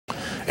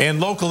And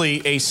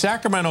locally, a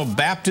Sacramento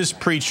Baptist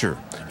preacher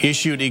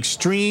issued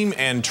extreme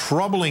and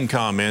troubling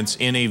comments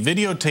in a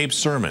videotaped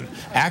sermon,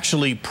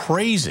 actually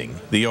praising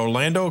the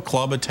Orlando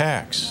club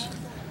attacks.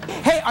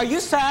 Hey, are you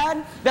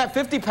sad that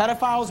 50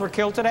 pedophiles were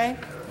killed today?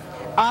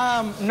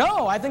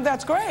 No, I think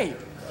that's great.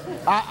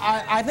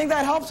 I think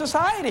that helps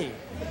society.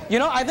 You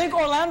know, I think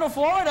Orlando,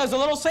 Florida is a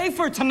little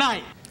safer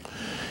tonight.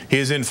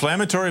 His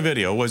inflammatory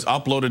video was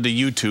uploaded to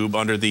YouTube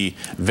under the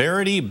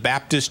Verity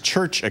Baptist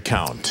Church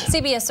account.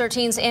 CBS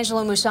 13's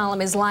Angela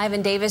Mushalem is live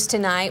in Davis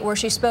tonight, where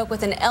she spoke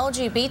with an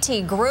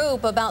LGBT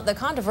group about the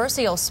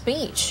controversial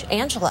speech.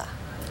 Angela.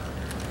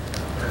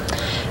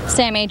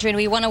 Sam, Adrian,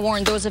 we want to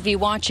warn those of you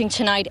watching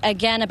tonight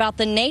again about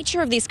the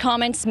nature of these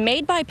comments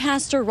made by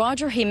Pastor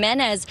Roger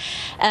Jimenez,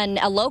 and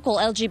a local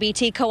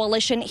LGBT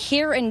coalition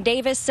here in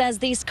Davis says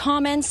these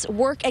comments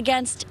work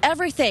against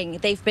everything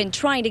they've been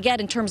trying to get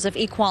in terms of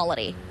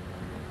equality.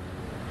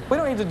 We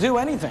don't need to do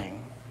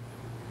anything.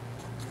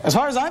 As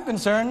far as I'm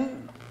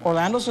concerned,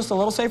 Orlando's just a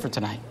little safer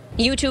tonight.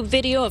 YouTube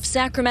video of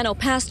Sacramento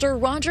pastor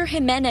Roger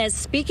Jimenez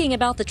speaking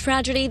about the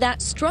tragedy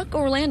that struck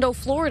Orlando,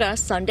 Florida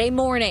Sunday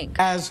morning.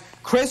 As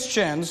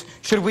Christians,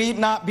 should we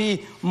not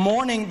be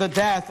mourning the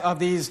death of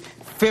these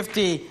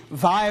 50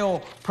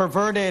 vile,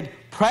 perverted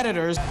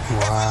predators?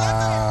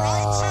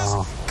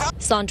 Wow.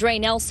 Sandre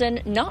Nelson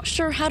not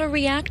sure how to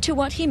react to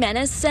what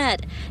Jimenez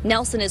said.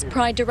 Nelson is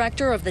pride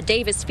director of the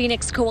Davis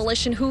Phoenix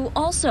Coalition, who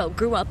also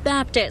grew up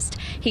Baptist.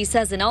 He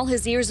says in all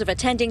his years of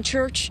attending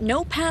church,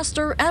 no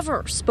pastor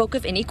ever spoke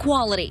of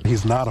inequality.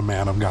 He's not a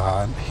man of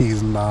God.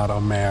 He's not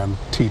a man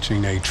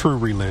teaching a true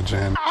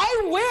religion.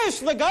 I wish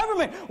the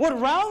government would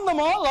round them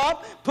all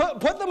up,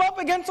 put them up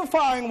against a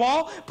firing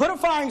wall, put a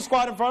firing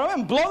squad in front of them,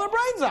 and blow their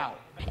brains out.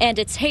 And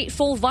it's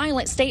hateful,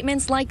 violent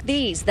statements like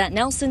these that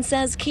Nelson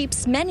says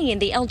keeps many in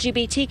the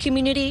LGBT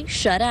community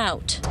shut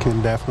out. It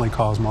can definitely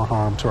cause more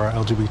harm to our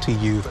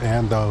LGBT youth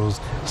and those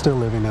still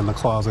living in the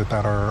closet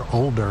that are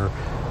older.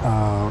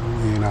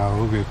 You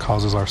know, it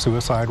causes our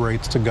suicide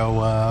rates to go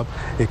up.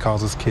 It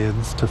causes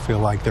kids to feel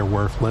like they're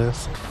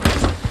worthless.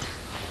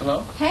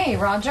 Hello? Hey,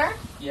 Roger?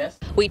 Yes?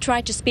 We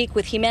tried to speak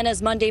with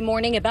Jimenez Monday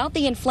morning about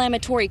the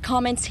inflammatory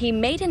comments he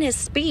made in his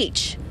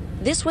speech.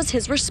 This was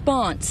his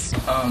response.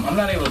 I'm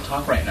not able to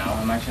talk right now.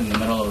 I'm actually in the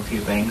middle of a few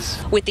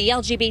things. With the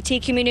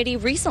LGBT community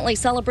recently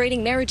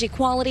celebrating marriage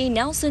equality,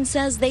 Nelson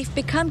says they've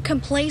become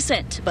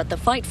complacent, but the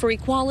fight for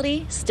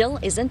equality still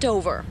isn't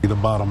over. The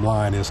bottom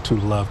line is to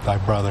love thy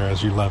brother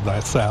as you love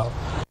thyself.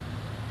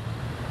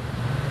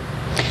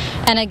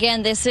 And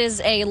again, this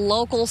is a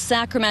local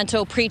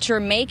Sacramento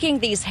preacher making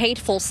these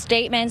hateful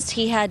statements.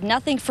 He had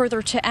nothing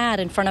further to add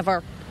in front of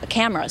our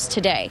cameras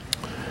today.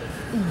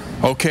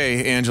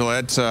 Okay,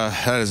 Angela,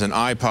 that is an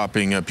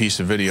eye-popping piece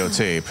of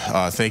videotape.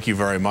 Thank you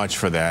very much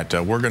for that.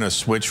 We're going to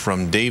switch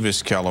from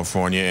Davis,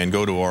 California, and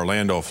go to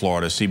Orlando,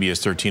 Florida.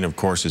 CBS 13, of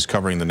course, is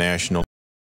covering the national